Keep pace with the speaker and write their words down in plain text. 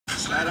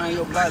Slide on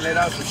your block, let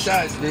out some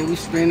shots, then we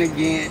spin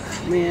again.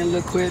 Me and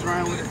Lil Quiz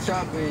ran with the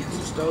chopper, and you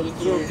stole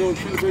it. Don't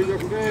shoot the baby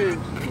up again.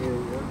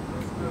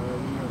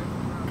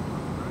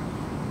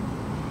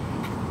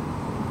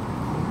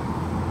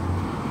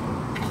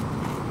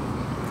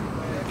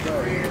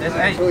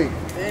 That's 8.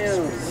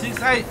 Damn.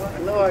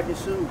 6-8. I know I can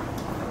shoot.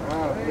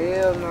 Oh,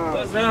 hell no.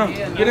 What's down?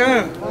 Get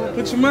down.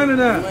 Put your money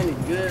down. Money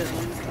good.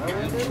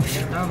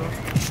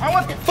 I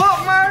what the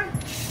fuck, man?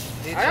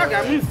 Y'all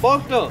got me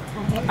fucked up.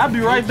 I'll be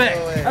right back.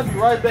 I'll be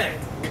right back.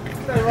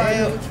 Stay right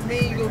here. What you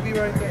mean you gonna be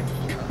right back?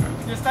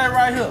 Just stay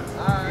right here.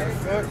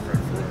 Alright.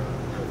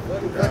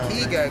 What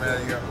he got?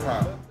 Man, you got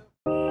pop.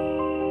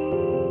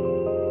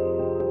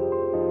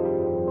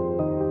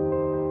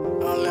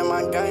 Don't let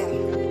my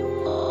game.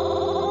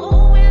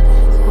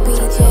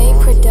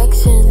 BJ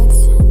Productions.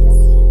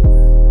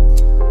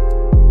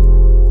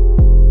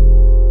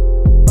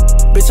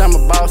 Bitch, I'm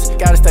a boss,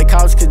 gotta stay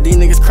cautious cause these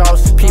niggas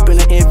cross. Peepin'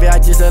 the envy, I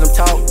just let them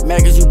talk.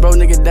 Mad cause you broke,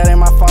 nigga, that ain't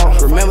my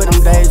fault. Remember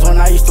them days when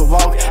I used to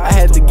walk, I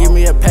had to give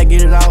me a pack,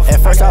 get it off.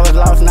 At first I was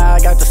lost, now I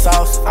got the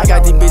sauce. I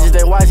got these bitches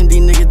that watching,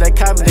 these niggas they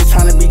copy, they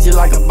tryna be just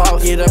like a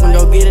boss. Get up and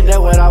go get it, that's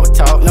what I was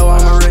taught. No,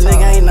 I'm a real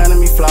nigga, ain't none of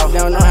me flaw.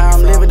 They don't know how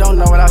I'm living, don't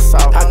know what I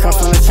saw. I come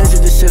from the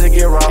trenches, this shit'll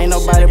get raw. Ain't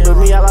nobody but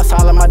me, I lost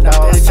all of my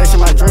dogs. They chasing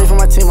my dreams for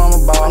my team, I'm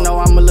a ball. I know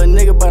I'm a little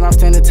nigga, but I'm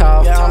standing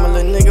tall. Yeah, I'm a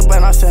little nigga,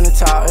 but I'm standing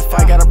tall. If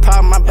I got a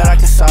problem, I bet I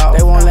can solve.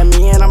 They won't let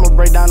me in, I'ma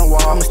break down the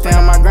wall. I'ma stay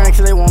on my grind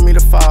cause they want me to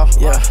fall.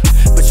 Yeah,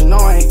 but you know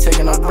I ain't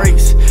taking no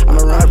breaks.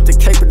 I'ma run up the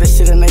cape with that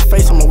shit in their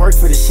face. I'ma work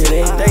for this shit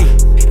every day.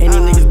 Any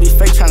niggas be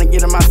fake trying to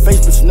get in my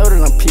face, but you know that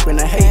I'm peeping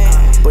the hate.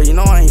 But you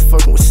know I ain't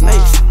fucking with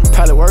snakes.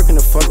 Probably working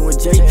to fucking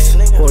with Jakes.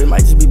 Or he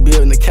might just be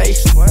building the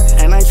case.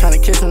 And I ain't trying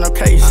to kiss him no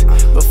case.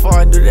 Before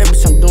I do that,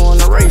 bitch, I'm doing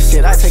the race.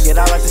 Shit, I take it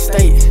out like the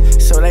state.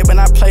 So they been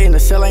not playing, the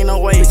cell ain't no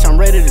way. Bitch, I'm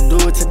ready to do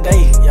it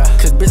today.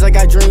 Cause bitch, I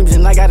got dreams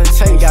and I gotta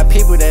take. Got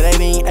people that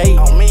ain't 8.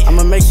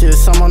 I'ma make sure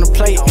it's some on the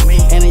plate.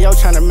 And yo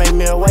tryna make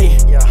me away.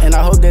 And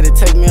I hope that it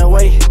take me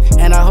away.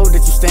 And I hope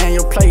that you stay in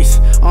your place.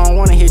 I don't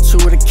wanna hit you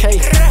with a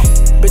K.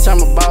 Bitch,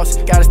 I'm a boss,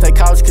 gotta stay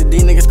cautious cause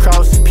these niggas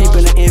cross.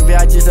 Peepin' the envy,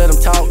 I just let them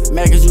talk.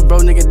 Mad cause you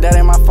broke, nigga, that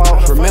ain't my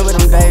fault. Remember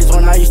them days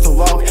when I used to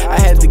walk, I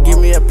had to give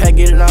me a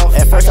pack, get it off.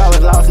 At first I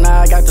was lost,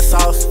 now I got the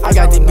sauce. I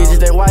got these bitches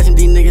that watching,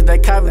 these niggas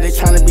that copy, they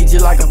tryna be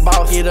just like a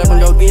boss. Get up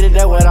and go get it,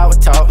 that's what I was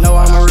taught. No,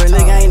 I'm a real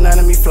nigga, ain't none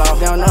of me flaw.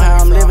 They don't know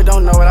how I'm living,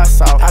 don't know what I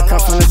saw. I come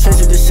from the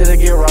trenches, this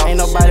shit'll get raw. Ain't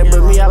nobody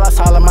but me, I lost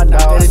all of my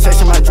dogs. They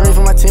chasing my dreams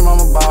for my team,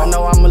 I'm a ball. I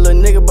know I'm a little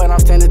nigga, but I'm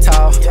standing